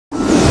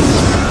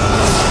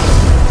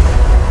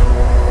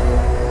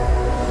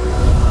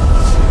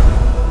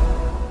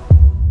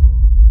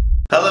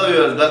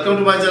welcome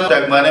to my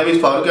channel. My name is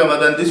Farooq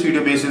Ahmed and this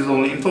video base is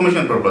only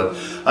information purpose.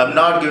 I'm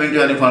not giving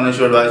you any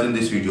financial advice in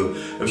this video.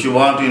 If you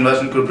want to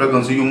invest in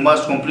cryptocurrency, you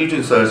must complete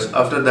research.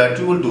 After that,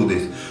 you will do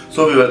this.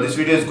 So this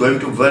video is going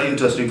to be very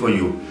interesting for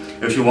you.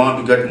 If you want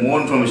to get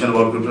more information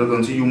about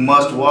cryptocurrency, you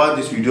must watch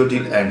this video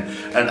till end.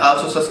 And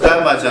also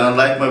subscribe my channel,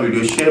 like my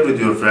video, share with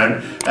your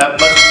friend, and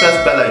must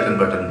press bell icon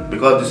button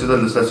because this is a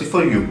necessity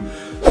for you.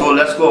 So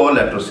let's go over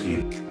laptop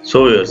screen.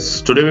 So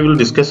yes, today we will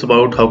discuss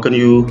about how can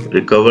you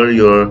recover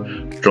your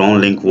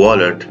Tronlink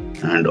wallet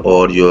and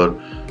or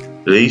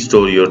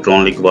restore your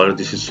Tronlink wallet.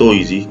 This is so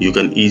easy. You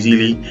can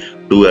easily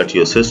do at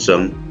your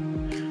system.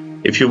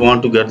 If you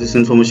want to get this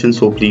information,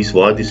 so please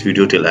watch this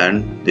video till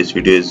end. This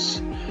video is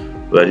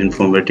very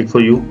informative for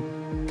you.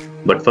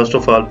 But first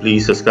of all,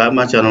 please subscribe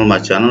my channel. My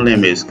channel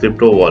name is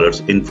Crypto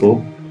Wallets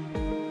Info.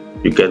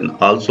 You can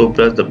also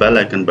press the bell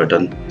icon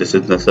button. This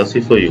is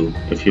necessary for you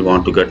if you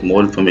want to get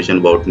more information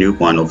about new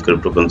coin of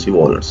cryptocurrency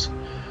wallets.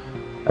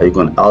 You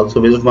can also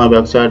visit my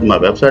website. My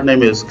website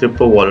name is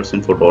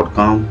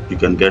cryptowalletsinfo.com. You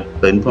can get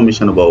the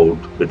information about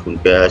Bitcoin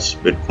Cash,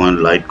 Bitcoin,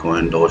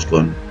 Litecoin,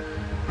 Dogecoin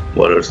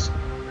wallets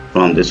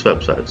from this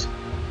website.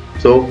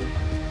 So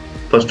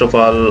first of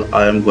all,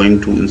 I am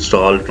going to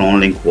install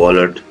Tronlink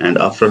wallet, and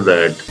after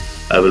that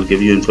I will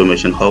give you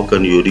information how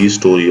can you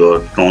restore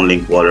your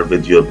Tronlink wallet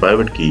with your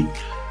private key.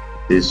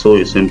 This is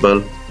so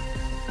simple.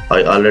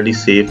 I already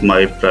saved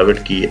my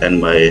private key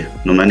and my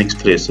mnemonic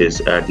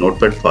phrases at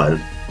notepad file,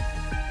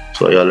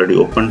 so I already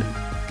opened.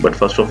 But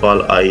first of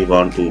all, I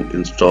want to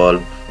install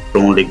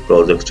Tronlink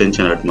browser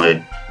extension at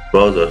my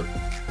browser.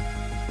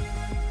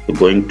 So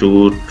going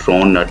to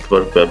Tron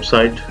network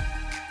website,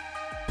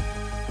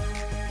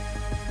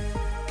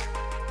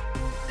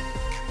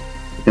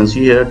 you can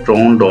see here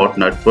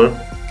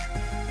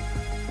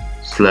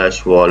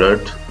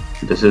tron.network/wallet.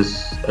 This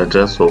is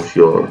address of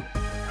your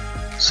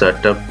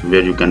setup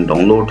where you can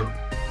download.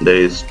 There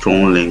is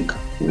Tronlink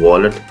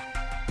Wallet.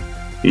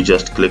 You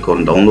just click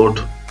on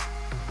download.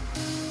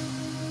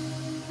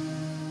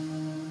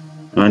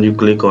 When you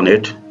click on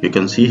it, you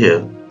can see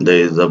here there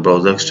is a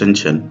browser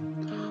extension.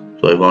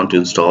 So I want to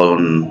install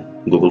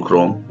on Google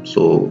Chrome,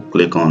 so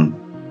click on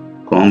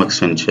Chrome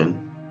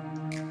extension.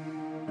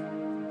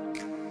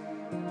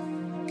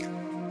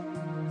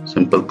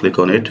 Simple click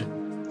on it.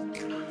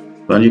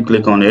 When you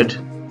click on it,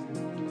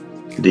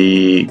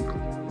 the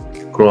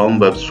Chrome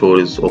web store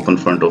is open in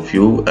front of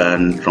you,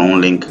 and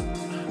Tronlink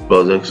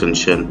browser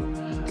extension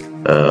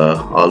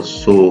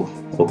also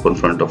open in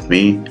front of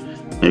me.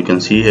 And you can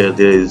see here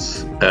there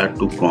is add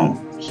to Chrome,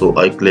 so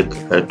I click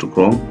add to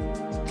Chrome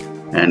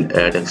and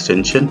add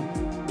extension.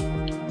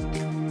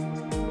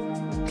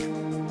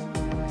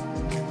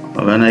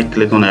 When I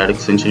click on add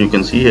extension, you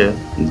can see here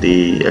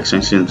the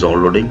extension is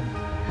downloading,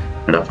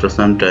 and after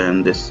some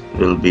time this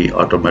will be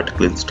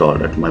automatically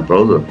installed at my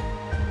browser. You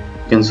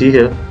can see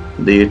here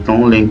the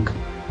Tronlink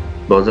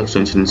browser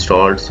extension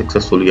installed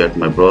successfully at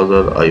my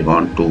browser. I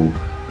want to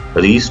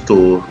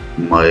restore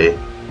my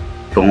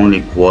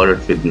Tronlink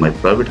wallet with my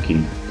private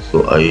key,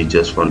 so I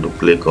just want to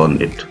click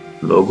on it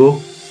logo.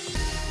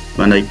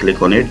 When I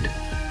click on it,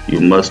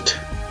 you must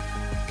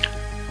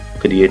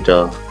create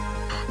a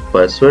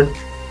password.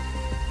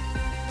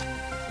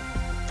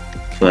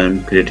 So I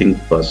am creating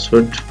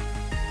password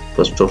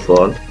first of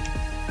all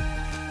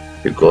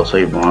because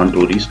I want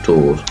to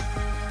restore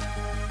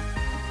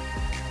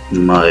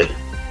my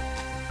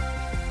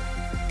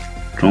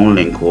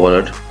Tronlink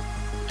wallet.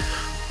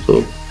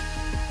 So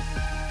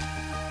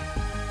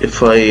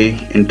if I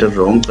enter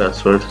wrong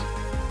password,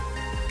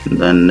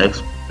 then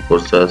next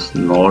process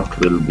not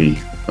will be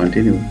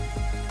continue. You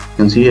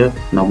can see here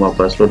now my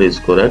password is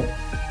correct,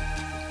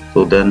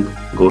 so then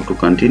go to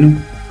continue.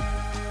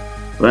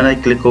 When I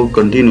click on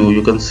continue,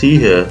 you can see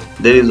here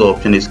there is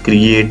option is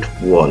create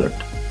wallet.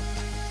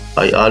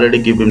 I already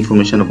give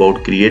information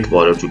about create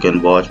wallet. You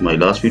can watch my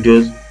last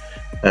videos,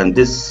 and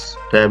this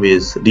tab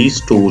is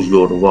restore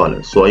your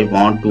wallet. So I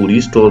want to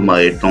restore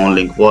my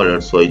Tronlink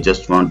wallet, so I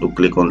just want to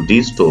click on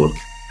restore.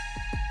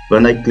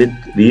 When I click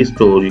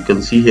restore, you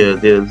can see here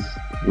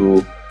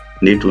you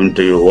need to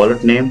enter your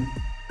wallet name.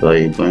 So I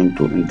am going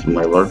to enter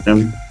my wallet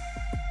name,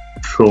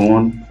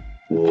 Tron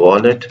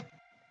Wallet,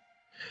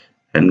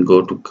 and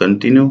go to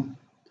continue.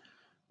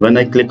 When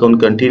I click on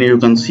continue, you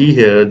can see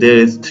here there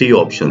is three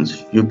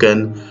options. You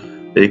can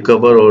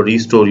recover or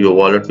restore your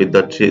wallet with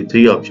the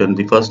three options.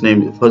 The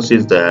first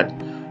is that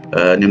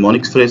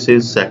Mnemonic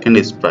Phrases, second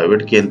is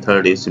private key, and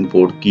third is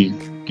import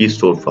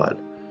KeyStore file.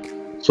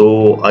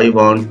 So I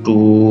want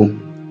to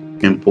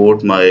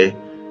import my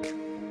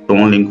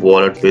Tronlink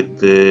wallet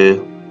with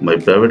my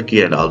private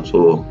key and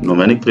also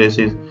Mnemonic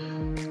Phrases.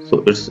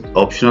 So it's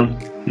optional.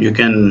 You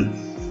can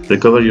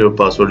recover your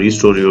password,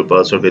 restore your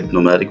password with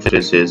Mnemonic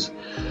Phrases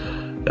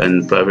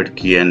and private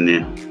key, and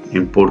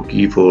import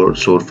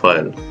KeyStore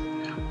file.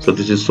 So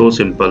this is so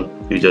simple.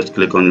 You just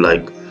click on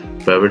like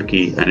private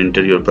key and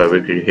enter your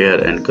private key here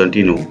and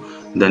continue.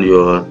 Then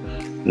your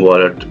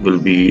wallet will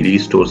be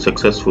restored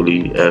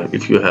successfully.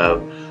 If you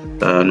have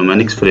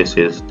mnemonic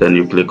phrases, then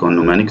you click on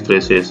mnemonic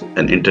phrases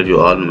and enter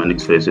your all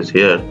mnemonic phrases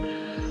here.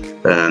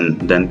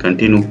 and then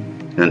continue,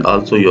 and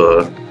also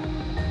your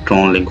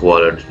Tronlink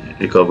wallet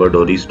recovered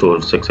or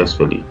restored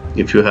successfully.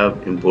 If you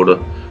have imported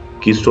a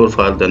KeyStore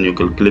file, then you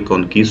can click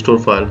on KeyStore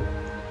file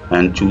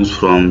and choose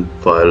from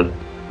file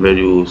where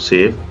you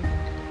save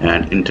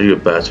and enter your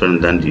password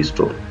and then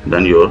restore.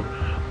 Then your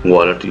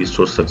wallet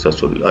restores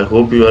successfully. I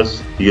hope you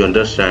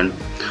understand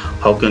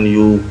how can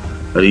you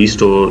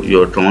restore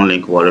your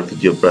Tronlink wallet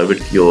with your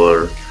private key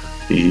or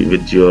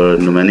with your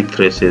mnemonic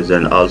phrases,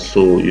 and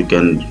also you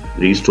can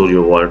restore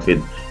your wallet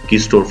with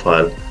KeyStore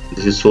file.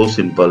 This is so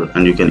simple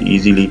and you can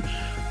easily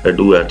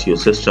do at your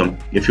system.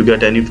 If you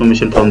get any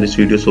information from this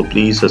video, so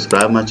please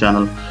subscribe my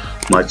channel.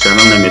 My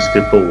channel name is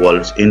Crypto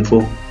Wallets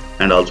Info,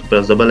 and also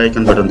press the bell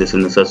icon button. This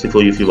is necessary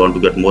for you if you want to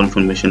get more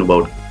information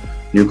about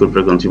new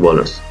cryptocurrency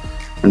wallets.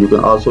 And you can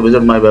also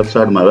visit my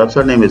website. My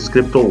website name is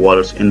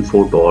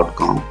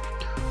cryptowalletsinfo.com.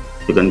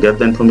 You can get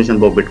the information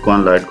about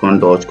Bitcoin, Litecoin,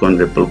 Dogecoin,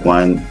 Ripple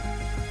coin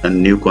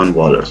and new coin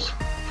wallets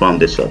from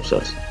this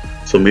website.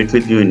 So meet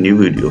with you in new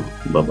video.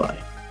 Bye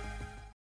bye.